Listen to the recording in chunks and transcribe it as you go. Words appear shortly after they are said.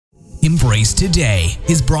Embrace Today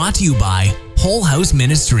is brought to you by Whole House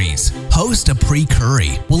Ministries. Host Apri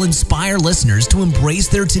Curry will inspire listeners to embrace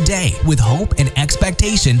their today with hope and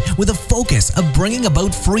expectation, with a focus of bringing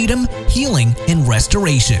about freedom, healing, and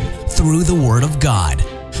restoration through the Word of God.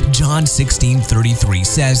 John 16:33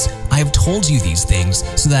 says, I have told you these things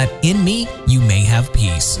so that in me you may have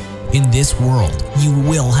peace. In this world you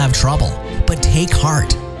will have trouble, but take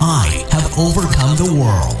heart. I have overcome the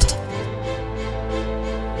world.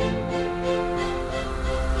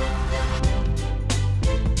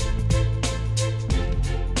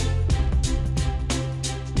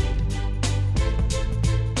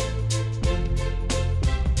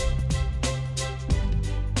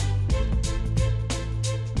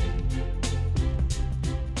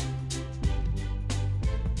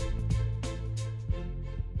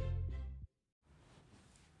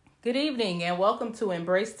 Good evening and welcome to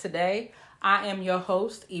Embrace Today. I am your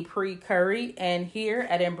host, Apri Curry, and here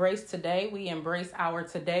at Embrace Today, we embrace our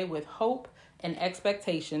today with hope and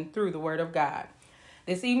expectation through the Word of God.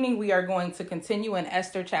 This evening, we are going to continue in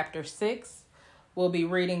Esther chapter 6. We'll be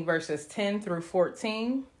reading verses 10 through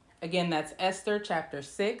 14. Again, that's Esther chapter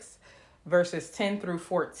 6, verses 10 through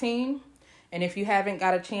 14. And if you haven't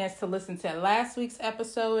got a chance to listen to last week's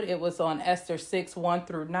episode, it was on Esther 6, 1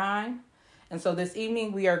 through 9. And so this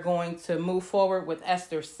evening we are going to move forward with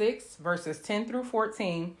Esther 6, verses 10 through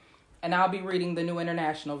 14, and I'll be reading the New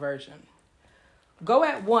International Version. Go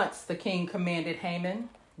at once, the king commanded Haman.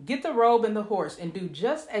 Get the robe and the horse and do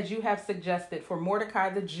just as you have suggested for Mordecai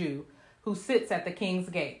the Jew, who sits at the king's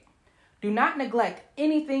gate. Do not neglect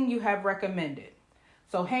anything you have recommended.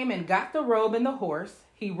 So Haman got the robe and the horse.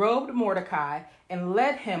 He robed Mordecai and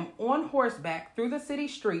led him on horseback through the city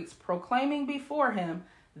streets, proclaiming before him,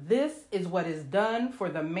 this is what is done for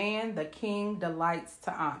the man the king delights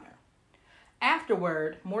to honor.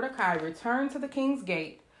 Afterward, Mordecai returned to the king's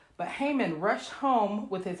gate, but Haman rushed home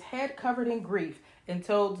with his head covered in grief and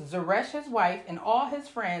told Zeresh, his wife, and all his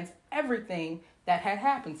friends everything that had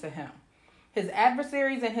happened to him. His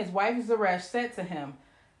adversaries and his wife Zeresh said to him,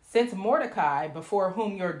 since Mordecai, before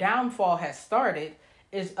whom your downfall has started,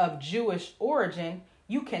 is of Jewish origin,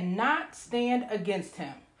 you cannot stand against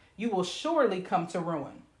him. You will surely come to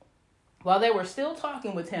ruin. While they were still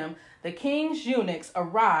talking with him, the king's eunuchs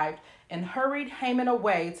arrived and hurried Haman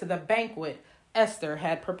away to the banquet Esther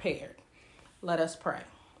had prepared. Let us pray.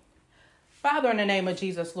 Father, in the name of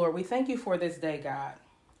Jesus, Lord, we thank you for this day, God.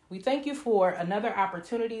 We thank you for another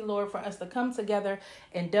opportunity, Lord, for us to come together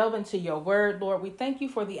and delve into your word, Lord. We thank you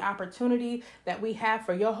for the opportunity that we have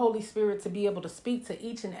for your Holy Spirit to be able to speak to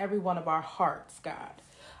each and every one of our hearts, God.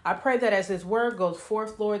 I pray that as this word goes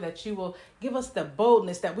forth, Lord, that you will give us the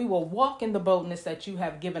boldness, that we will walk in the boldness that you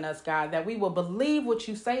have given us, God, that we will believe what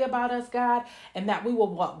you say about us, God, and that we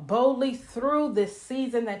will walk boldly through this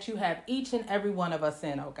season that you have each and every one of us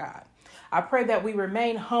in, oh God. I pray that we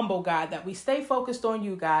remain humble, God, that we stay focused on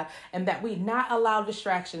you, God, and that we not allow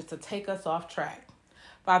distractions to take us off track.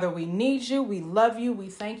 Father, we need you, we love you, we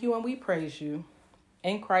thank you, and we praise you.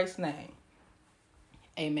 In Christ's name,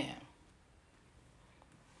 amen.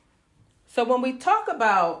 So when we talk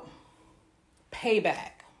about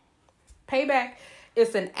payback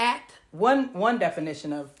is an act, one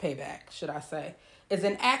definition of payback, should I say, is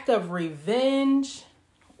an act of revenge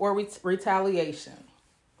or retaliation.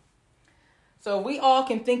 So we all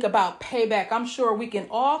can think about payback. I'm sure we can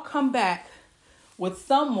all come back with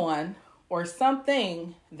someone or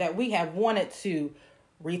something that we have wanted to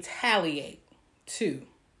retaliate to.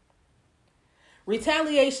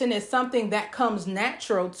 Retaliation is something that comes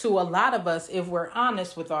natural to a lot of us if we're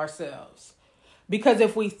honest with ourselves. Because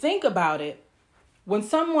if we think about it, when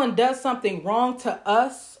someone does something wrong to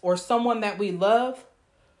us or someone that we love,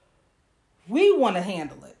 we want to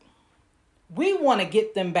handle it. We want to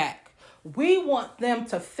get them back. We want them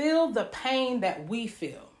to feel the pain that we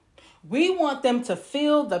feel. We want them to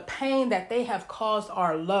feel the pain that they have caused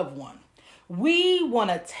our loved one. We want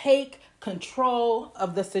to take control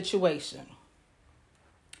of the situation.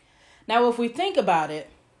 Now, if we think about it,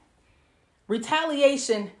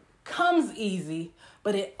 retaliation comes easy,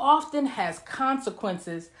 but it often has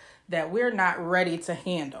consequences that we're not ready to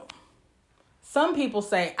handle. Some people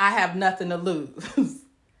say, I have nothing to lose.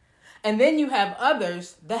 And then you have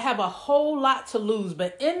others that have a whole lot to lose.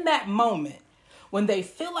 But in that moment, when they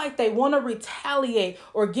feel like they want to retaliate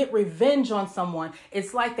or get revenge on someone,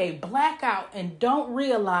 it's like they black out and don't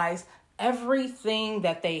realize everything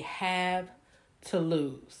that they have to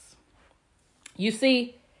lose. You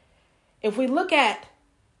see, if we look at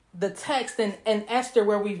the text in Esther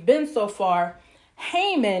where we've been so far,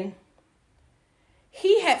 Haman,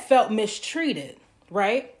 he had felt mistreated,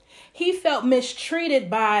 right? He felt mistreated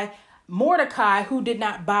by Mordecai who did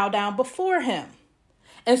not bow down before him.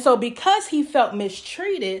 And so because he felt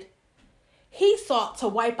mistreated, he sought to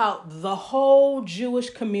wipe out the whole Jewish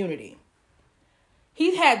community.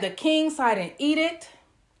 He had the king sign an edict.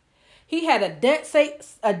 He had a date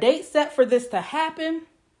set for this to happen.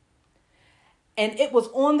 And it was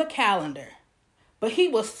on the calendar. But he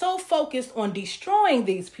was so focused on destroying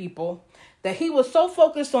these people, that he was so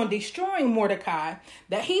focused on destroying Mordecai,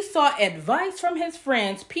 that he sought advice from his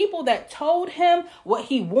friends, people that told him what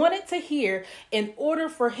he wanted to hear in order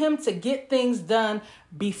for him to get things done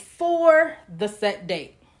before the set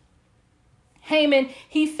date. Haman,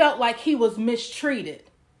 he felt like he was mistreated.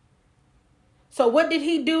 So what did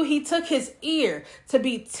he do? He took his ear to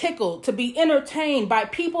be tickled, to be entertained by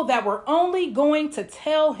people that were only going to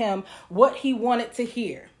tell him what he wanted to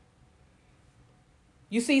hear.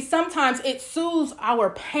 You see, sometimes it soothes our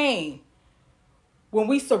pain when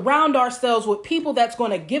we surround ourselves with people that's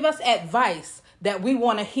going to give us advice that we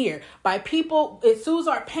want to hear. It soothes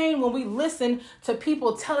our pain when we listen to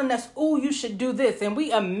people telling us, oh, you should do this. And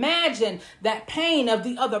we imagine that pain of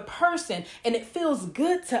the other person, and it feels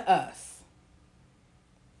good to us.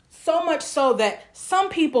 So much so that some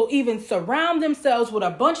people even surround themselves with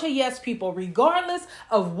a bunch of yes people, regardless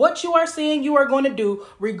of what you are saying you are going to do,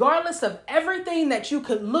 regardless of everything that you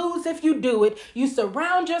could lose if you do it. You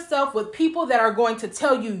surround yourself with people that are going to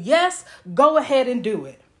tell you, yes, go ahead and do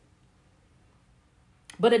it.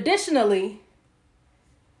 But additionally,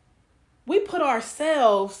 we put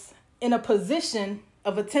ourselves in a position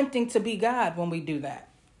of attempting to be God when we do that.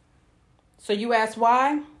 So you ask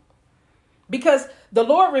why? Because the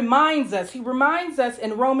Lord reminds us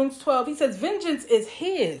in Romans 12, he says, vengeance is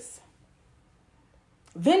his.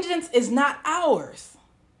 Vengeance is not ours.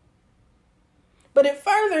 But it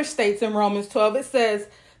further states in Romans 12, it says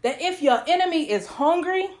that if your enemy is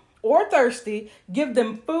hungry or thirsty, give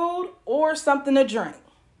them food or something to drink.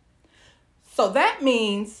 So that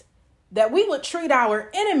means that we would treat our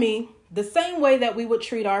enemy the same way that we would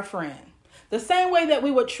treat our friend, the same way that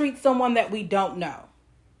we would treat someone that we don't know.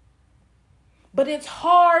 But it's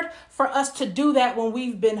hard for us to do that when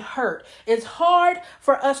we've been hurt. It's hard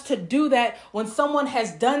for us to do that when someone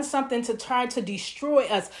has done something to try to destroy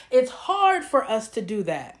us. It's hard for us to do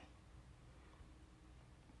that.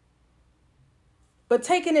 But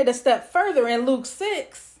taking it a step further in Luke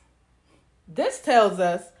 6, this tells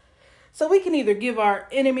us, so we can either give our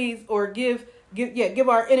enemies or give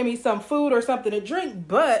our enemies some food or something to drink.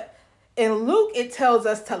 But in Luke, it tells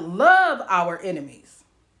us to love our enemies.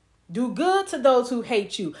 Do good to those who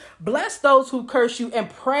hate you. Bless those who curse you and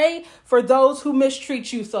pray for those who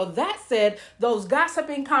mistreat you. So that said, those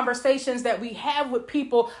gossiping conversations that we have with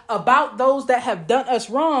people about those that have done us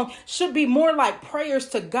wrong should be more like prayers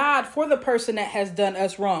to God for the person that has done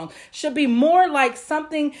us wrong. Should be more like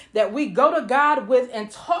something that we go to God with and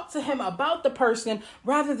talk to him about the person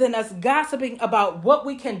rather than us gossiping about what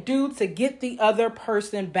we can do to get the other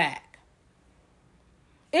person back.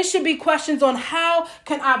 It should be questions on how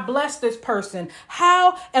can I bless this person?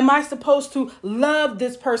 How am I supposed to love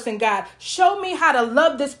this person, God? Show me how to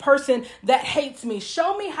love this person that hates me.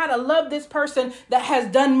 Show me how to love this person that has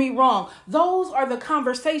done me wrong. Those are the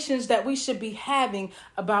conversations that we should be having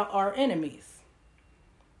about our enemies.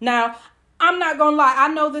 Now, I'm not going to lie. I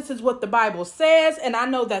know this is what the Bible says, and I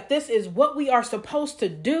know that this is what we are supposed to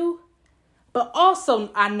do. But also,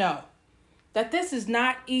 I know that this is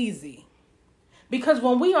not easy. Because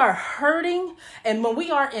when we are hurting and when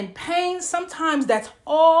we are in pain, sometimes that's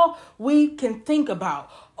all we can think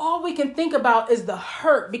about. All we can think about is the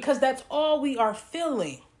hurt because that's all we are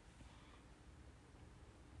feeling.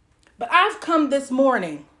 But I've come this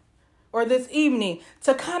morning or this evening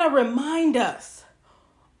to kind of remind us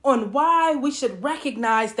on why we should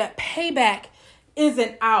recognize that payback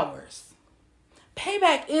isn't ours.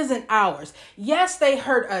 Payback isn't ours. Yes, they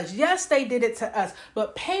hurt us. Yes, they did it to us.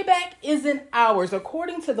 But payback isn't ours.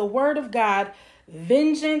 According to the word of God,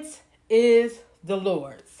 vengeance is the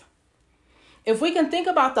Lord's. If we can think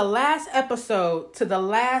about the last episode to the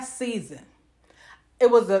last season,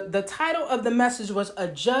 it was the title of the message was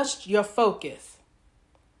Adjust Your Focus.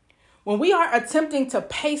 When we are attempting to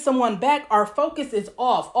pay someone back, our focus is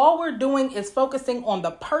off. All we're doing is focusing on the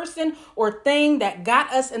person or thing that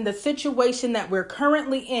got us in the situation that we're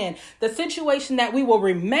currently in, the situation that we will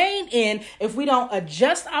remain in if we don't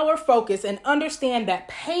adjust our focus and understand that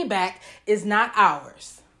payback is not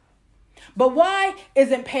ours. But why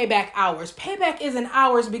isn't payback ours? Payback isn't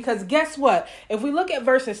ours because guess what? If we look at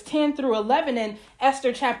verses 10 through 11 in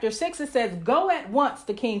Esther chapter 6, it says, "Go at once,"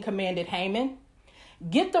 the king commanded Haman.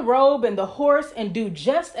 Get the robe and the horse and do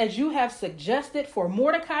just as you have suggested for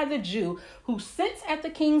Mordecai the Jew, who sits at the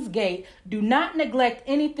king's gate. Do not neglect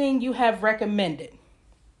anything you have recommended.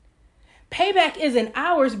 Payback isn't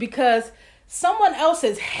ours because someone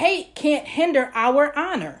else's hate can't hinder our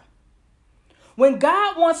honor. When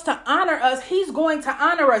God wants to honor us, he's going to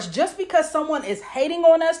honor us. Just because someone is hating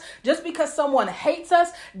on us, just because someone hates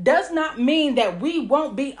us, does not mean that we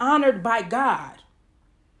won't be honored by God.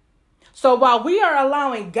 So while we are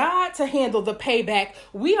allowing God to handle the payback,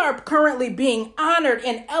 we are currently being honored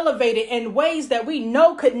and elevated in ways that we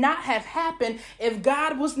know could not have happened if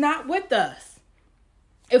God was not with us.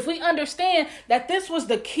 If we understand that this was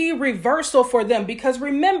the key reversal for them, because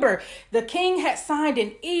remember, the king had signed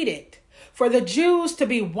an edict for the Jews to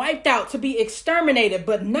be wiped out, to be exterminated.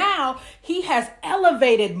 But now he has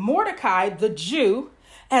elevated Mordecai, the Jew,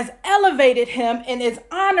 has elevated him and is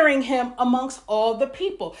honoring him amongst all the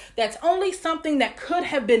people. That's only something that could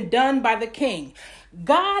have been done by the king.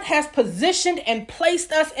 God has positioned and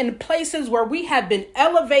placed us in places where we have been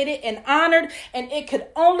elevated and honored, and it could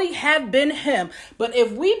only have been him. But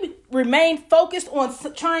if we remain focused on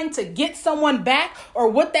trying to get someone back, or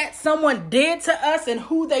what that someone did to us and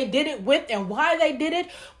who they did it with and why they did it,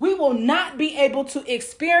 we will not be able to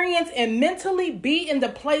experience and mentally be in the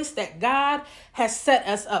place that God has set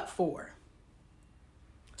us up for.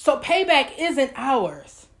 So payback isn't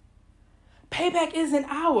ours. Payback isn't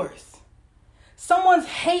ours. Someone's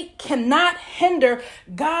hate cannot hinder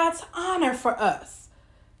God's honor for us.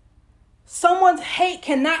 Someone's hate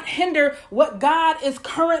cannot hinder what God is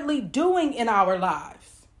currently doing in our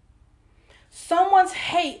lives. Someone's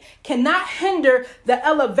hate cannot hinder the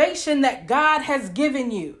elevation that God has given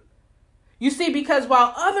you. You see, because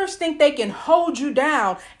while others think they can hold you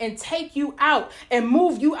down and take you out and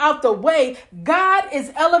move you out the way, God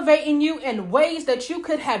is elevating you in ways that you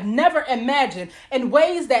could have never imagined, in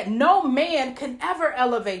ways that no man can ever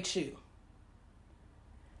elevate you.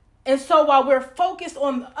 And so while we're focused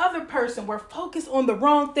on the other person, we're focused on the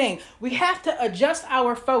wrong thing. We have to adjust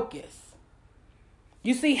our focus.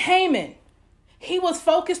 You see, Haman, he was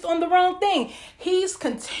focused on the wrong thing. He's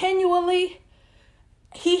continually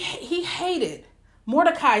He hated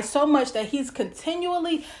Mordecai so much that he's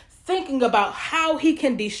continually thinking about how he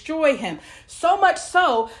can destroy him. So much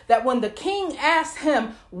so that when the king asked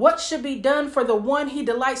him what should be done for the one he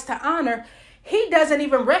delights to honor, he doesn't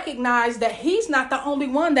even recognize that he's not the only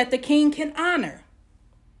one that the king can honor.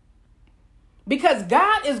 Because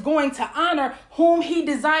God is going to honor whom he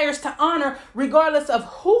desires to honor, regardless of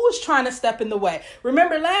who's trying to step in the way.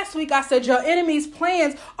 Remember last week I said your enemy's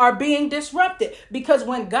plans are being disrupted, because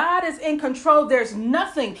when God is in control, there's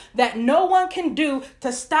nothing that no one can do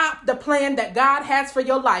to stop the plan that God has for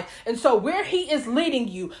your life. And so where he is leading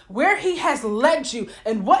you, where he has led you,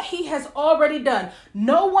 and what he has already done,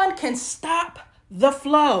 no one can stop the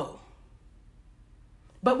flow.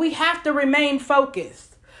 But we have to remain focused.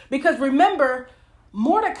 Because remember,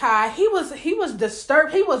 Mordecai, he was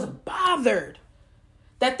disturbed. He was bothered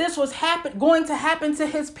that this was going to happen to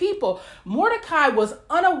his people. Mordecai was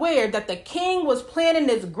unaware that the king was planning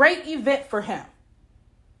this great event for him.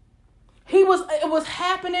 It was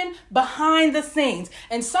happening behind the scenes.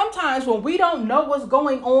 And sometimes when we don't know what's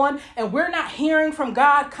going on and we're not hearing from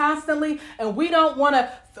God constantly, and we want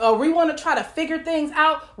to try to figure things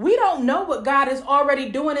out, we don't know what God is already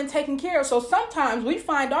doing and taking care of. So sometimes we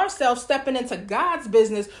find ourselves stepping into God's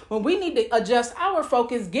business when we need to adjust our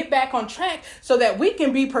focus, get back on track so that we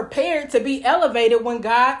can be prepared to be elevated when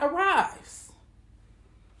God arrives.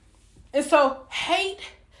 And so hate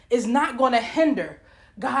is not going to hinder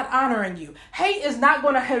God honoring you. Hate is not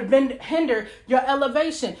going to hinder your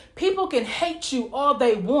elevation. People can hate you all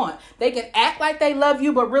they want. They can act like they love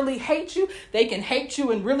you but really hate you. They can hate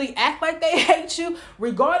you and really act like they hate you,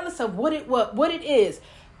 regardless of what it is.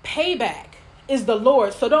 Payback is the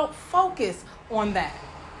Lord, so don't focus on that.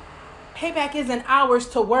 Payback isn't ours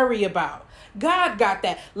to worry about. God got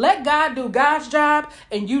that. Let God do God's job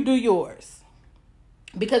and you do yours.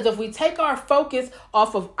 Because if we take our focus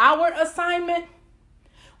off of our assignment,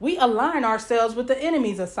 we align ourselves with the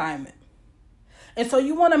enemy's assignment. And so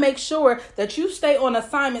you want to make sure that you stay on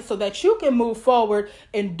assignment so that you can move forward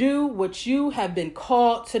and do what you have been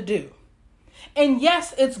called to do. And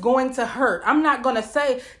yes, it's going to hurt. I'm not going to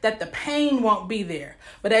say that the pain won't be there.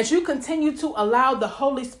 But as you continue to allow the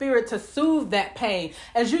Holy Spirit to soothe that pain,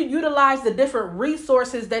 as you utilize the different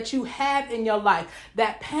resources that you have in your life,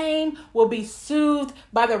 that pain will be soothed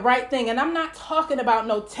by the right thing. And I'm not talking about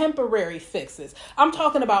no temporary fixes. I'm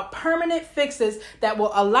talking about permanent fixes that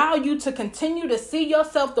will allow you to continue to see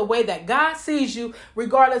yourself the way that God sees you,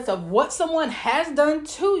 regardless of what someone has done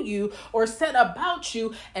to you or said about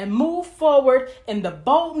you, and move forward in the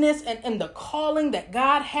boldness and in the calling that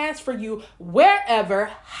God has for you,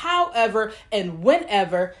 wherever, however, and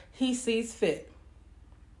whenever he sees fit.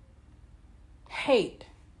 Hate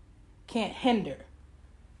can't hinder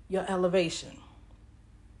your elevation.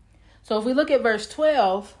 So if we look at verse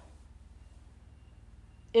 12,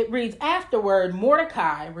 it reads, afterward,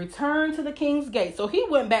 Mordecai returned to the king's gate. So he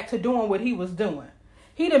went back to doing what he was doing.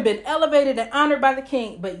 He'd have been elevated and honored by the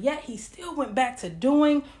king, but yet he still went back to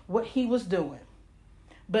doing what he was doing.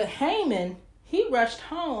 But Haman, he rushed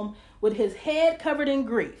home with his head covered in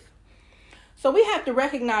grief. So we have to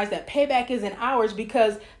recognize that payback isn't ours,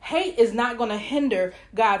 because hate is not going to hinder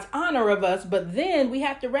God's honor of us. But then we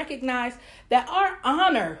have to recognize that our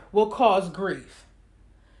honor will cause grief.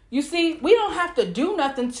 You see, we don't have to do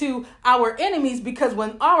nothing to our enemies, because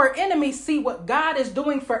when our enemies see what God is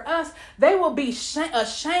doing for us, they will be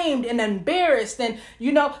ashamed and embarrassed, and,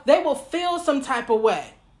 they will feel some type of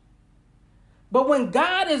way. But when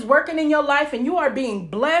God is working in your life and you are being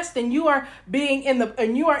blessed and you are in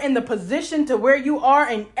the position to where you are,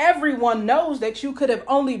 and everyone knows that you could have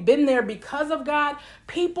only been there because of God,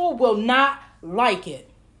 people will not like it.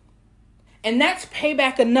 And that's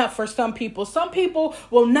payback enough for some people. Some people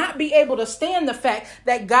will not be able to stand the fact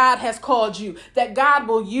that God has called you, that God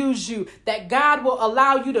will use you, that God will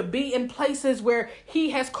allow you to be in places where he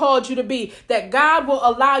has called you to be, that God will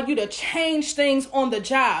allow you to change things on the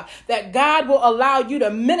job, that God will allow you to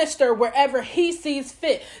minister wherever he sees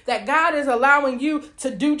fit, that God is allowing you to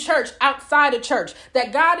do church outside of church,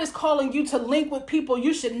 that God is calling you to link with people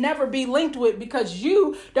you should never be linked with because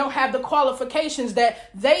you don't have the qualifications that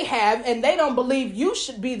they have, and they don't believe you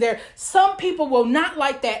should be there. Some people will not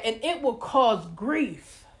like that, and it will cause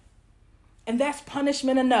grief. And that's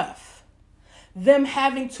punishment enough. Them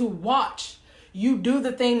having to watch you do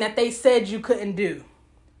the thing that they said you couldn't do.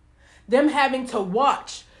 Them having to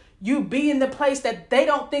watch you be in the place that they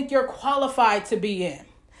don't think you're qualified to be in.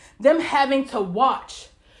 Them having to watch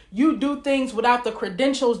you do things without the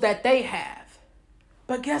credentials that they have.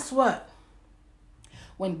 But guess what?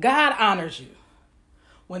 When God honors you,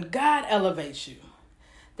 when God elevates you,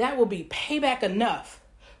 that will be payback enough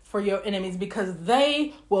for your enemies, because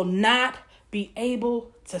they will not be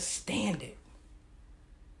able to stand it.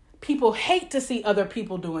 People hate to see other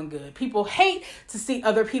people doing good. People hate to see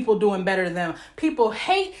other people doing better than them. People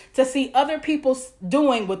hate to see other people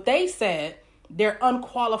doing what they said they're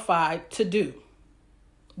unqualified to do.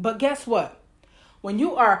 But guess what? When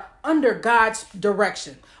you are under God's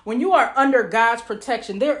direction, when you are under God's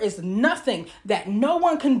protection, there is nothing that no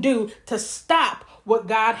one can do to stop what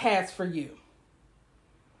God has for you.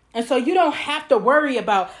 And so you don't have to worry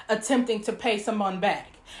about attempting to pay someone back.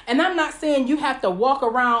 And I'm not saying you have to walk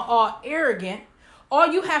around all arrogant. All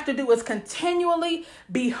you have to do is continually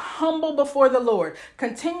be humble before the Lord.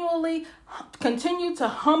 Continue to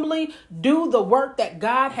humbly do the work that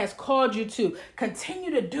God has called you to.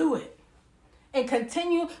 Continue to do it. And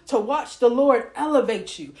continue to watch the Lord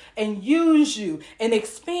elevate you and use you and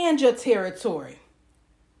expand your territory.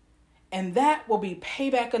 And that will be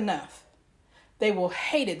payback enough. They will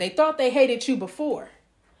hate it. They thought they hated you before.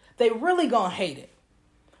 They really gonna hate it.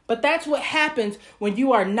 But that's what happens when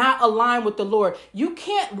you are not aligned with the Lord. You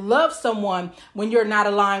can't love someone when you're not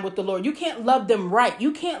aligned with the Lord. You can't love them right.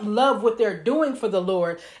 You can't love what they're doing for the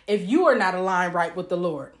Lord if you are not aligned right with the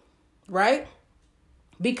Lord, right?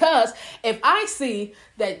 Because if I see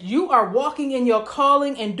that you are walking in your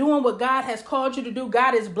calling and doing what God has called you to do,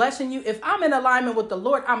 God is blessing you. If I'm in alignment with the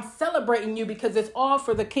Lord, I'm celebrating you because it's all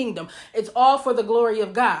for the kingdom. It's all for the glory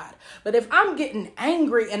of God. But if I'm getting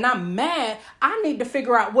angry and I'm mad, I need to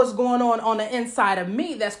figure out what's going on the inside of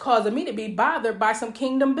me that's causing me to be bothered by some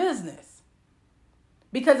kingdom business.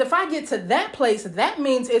 Because if I get to that place, that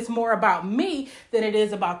means it's more about me than it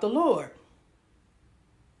is about the Lord.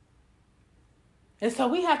 And so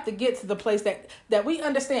we have to get to the place that we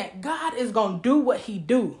understand God is going to do what he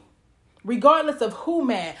do. Regardless of who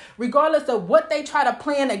mad, regardless of what they try to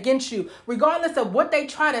plan against you, regardless of what they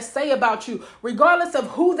try to say about you, regardless of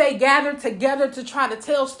who they gather together to try to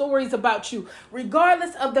tell stories about you,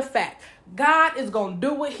 regardless of the fact, God is going to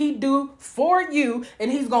do what he do for you,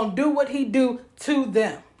 and he's going to do what he do to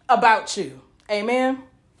them about you. Amen.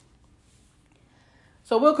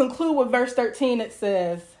 So we'll conclude with verse 13. It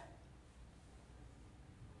says,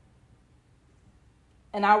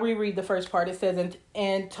 and I'll reread the first part. It says,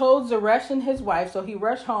 and told Zeresh and his wife. So he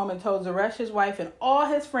rushed home and told Zeresh, his wife, and all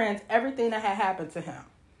his friends everything that had happened to him.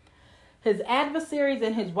 His adversaries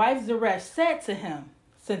and his wife Zeresh said to him,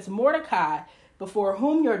 since Mordecai, before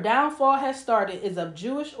whom your downfall has started, is of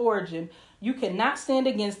Jewish origin, you cannot stand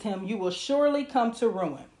against him. You will surely come to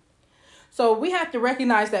ruin. So we have to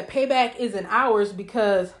recognize that payback isn't ours,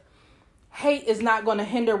 because hate is not going to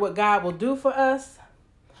hinder what God will do for us.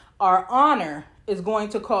 Our honor is going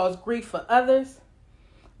to cause grief for others.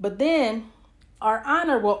 But then our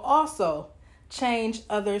honor will also change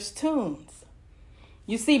others' tunes.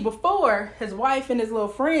 You see, before, his wife and his little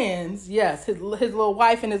friends, yes, his little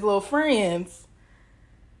wife and his little friends,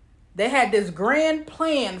 they had this grand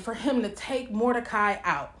plan for him to take Mordecai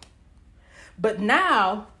out. But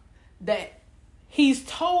now that he's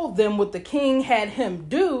told them what the king had him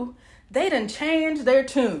do, they done changed their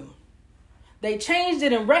tune. They changed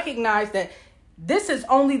it and recognized that this is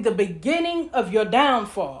only the beginning of your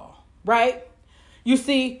downfall, right? You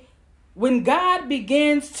see, when God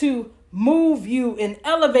begins to move you and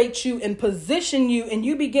elevate you and position you, and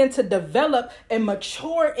you begin to develop and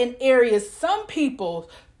mature in areas, some people's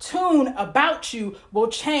tune about you will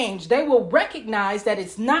change. They will recognize that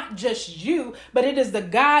it's not just you, but it is the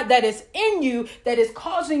God that is in you that is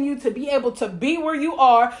causing you to be able to be where you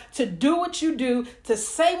are, to do what you do, to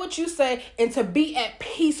say what you say, and to be at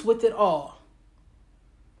peace with it all.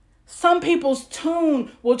 Some people's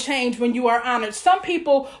tune will change when you are honored. Some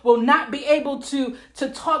people will not be able to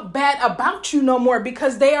talk bad about you no more,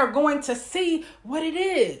 because they are going to see what it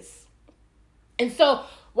is. And so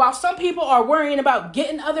while some people are worrying about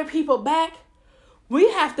getting other people back, we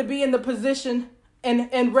have to be in the position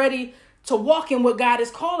and ready to walk in what God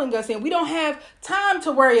is calling us in. We don't have time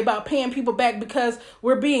to worry about paying people back, because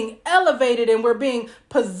we're being elevated and we're being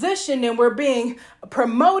positioned and we're being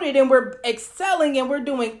promoted and we're excelling and we're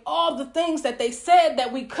doing all the things that they said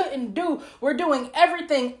that we couldn't do. We're doing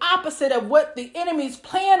everything opposite of what the enemy's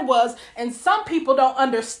plan was. And some people don't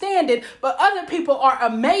understand it, but other people are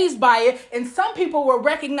amazed by it. And some people will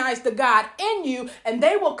recognize the God in you, and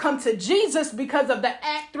they will come to Jesus because of the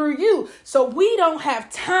act through you. So we don't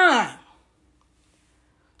have time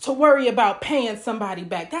to worry about paying somebody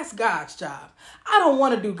back. That's God's job. I don't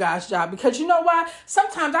want to do God's job, because you know why?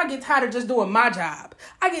 Sometimes I get tired of just doing my job.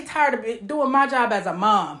 I get tired of doing my job as a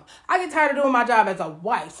mom. I get tired of doing my job as a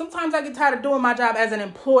wife. Sometimes I get tired of doing my job as an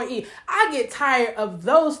employee. I get tired of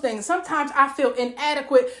those things. Sometimes I feel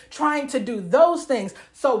inadequate trying to do those things.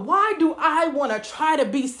 So why do I want to try to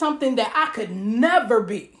be something that I could never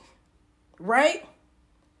be? Right?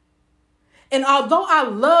 And although I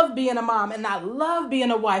love being a mom, and I love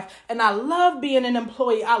being a wife, and I love being an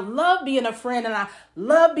employee, I love being a friend, and I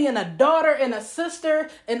love being a daughter and a sister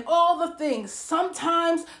and all the things,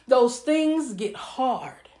 sometimes those things get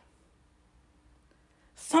hard.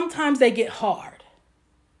 Sometimes they get hard.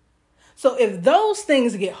 So if those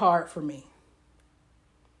things get hard for me,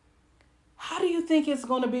 how do you think it's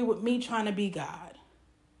going to be with me trying to be God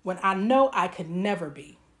when I know I could never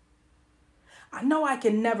be? I know I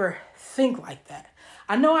can never think like that.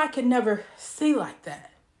 I know I can never see like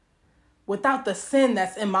that without the sin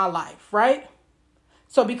that's in my life, right?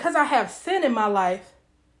 So because I have sin in my life,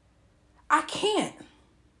 I can't.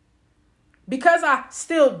 Because I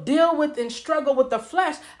still deal with and struggle with the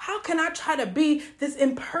flesh, how can I try to be this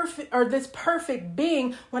imperfect or this perfect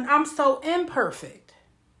being when I'm so imperfect?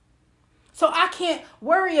 So I can't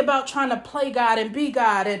worry about trying to play God and be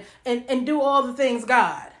God and do all the things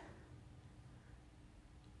God.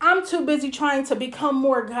 I'm too busy trying to become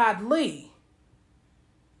more godly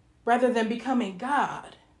rather than becoming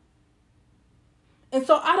God. And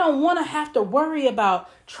so I don't want to have to worry about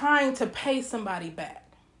trying to pay somebody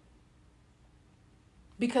back,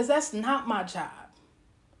 because that's not my job.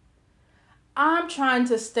 I'm trying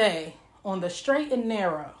to stay on the straight and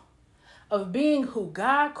narrow of being who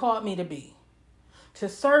God called me to be, to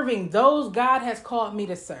serving those God has called me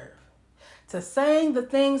to serve, to saying the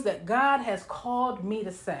things that God has called me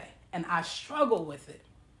to say, and I struggle with it.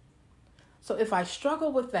 So if I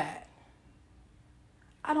struggle with that,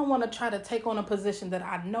 I don't want to try to take on a position that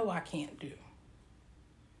I know I can't do.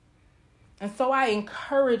 And so I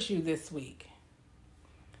encourage you this week,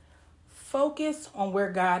 focus on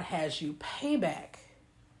where God has you. Payback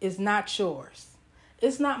is not yours.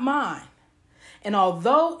 It's not mine. And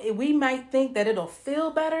although we might think that it'll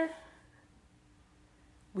feel better,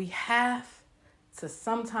 we have to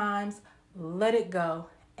sometimes let it go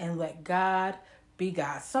and let God be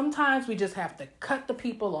God. Sometimes we just have to cut the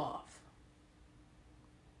people off.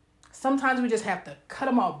 Sometimes we just have to cut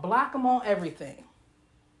them off, block them on everything.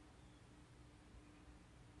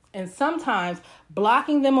 And sometimes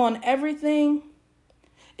blocking them on everything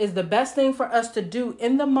is the best thing for us to do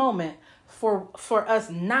in the moment for us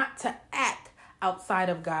not to act outside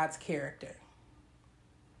of God's character.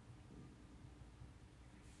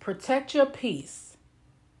 Protect your peace.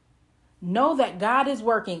 Know that God is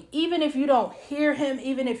working. Even if you don't hear him,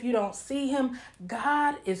 even if you don't see him,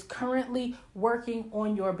 God is currently working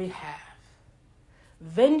on your behalf.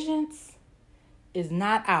 Vengeance is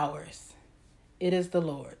not ours. It is the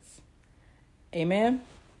Lord's. Amen.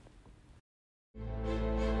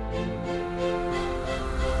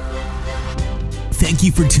 Thank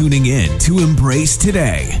you for tuning in to Embrace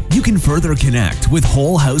Today. You can further connect with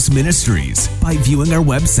Whole House Ministries by viewing our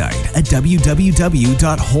website at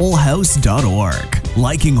www.wholehouse.org,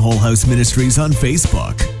 liking Whole House Ministries on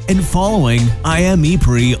Facebook, and following I Am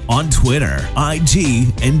Ypres on Twitter,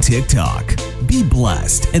 IG, and TikTok. Be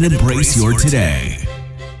blessed and embrace your today.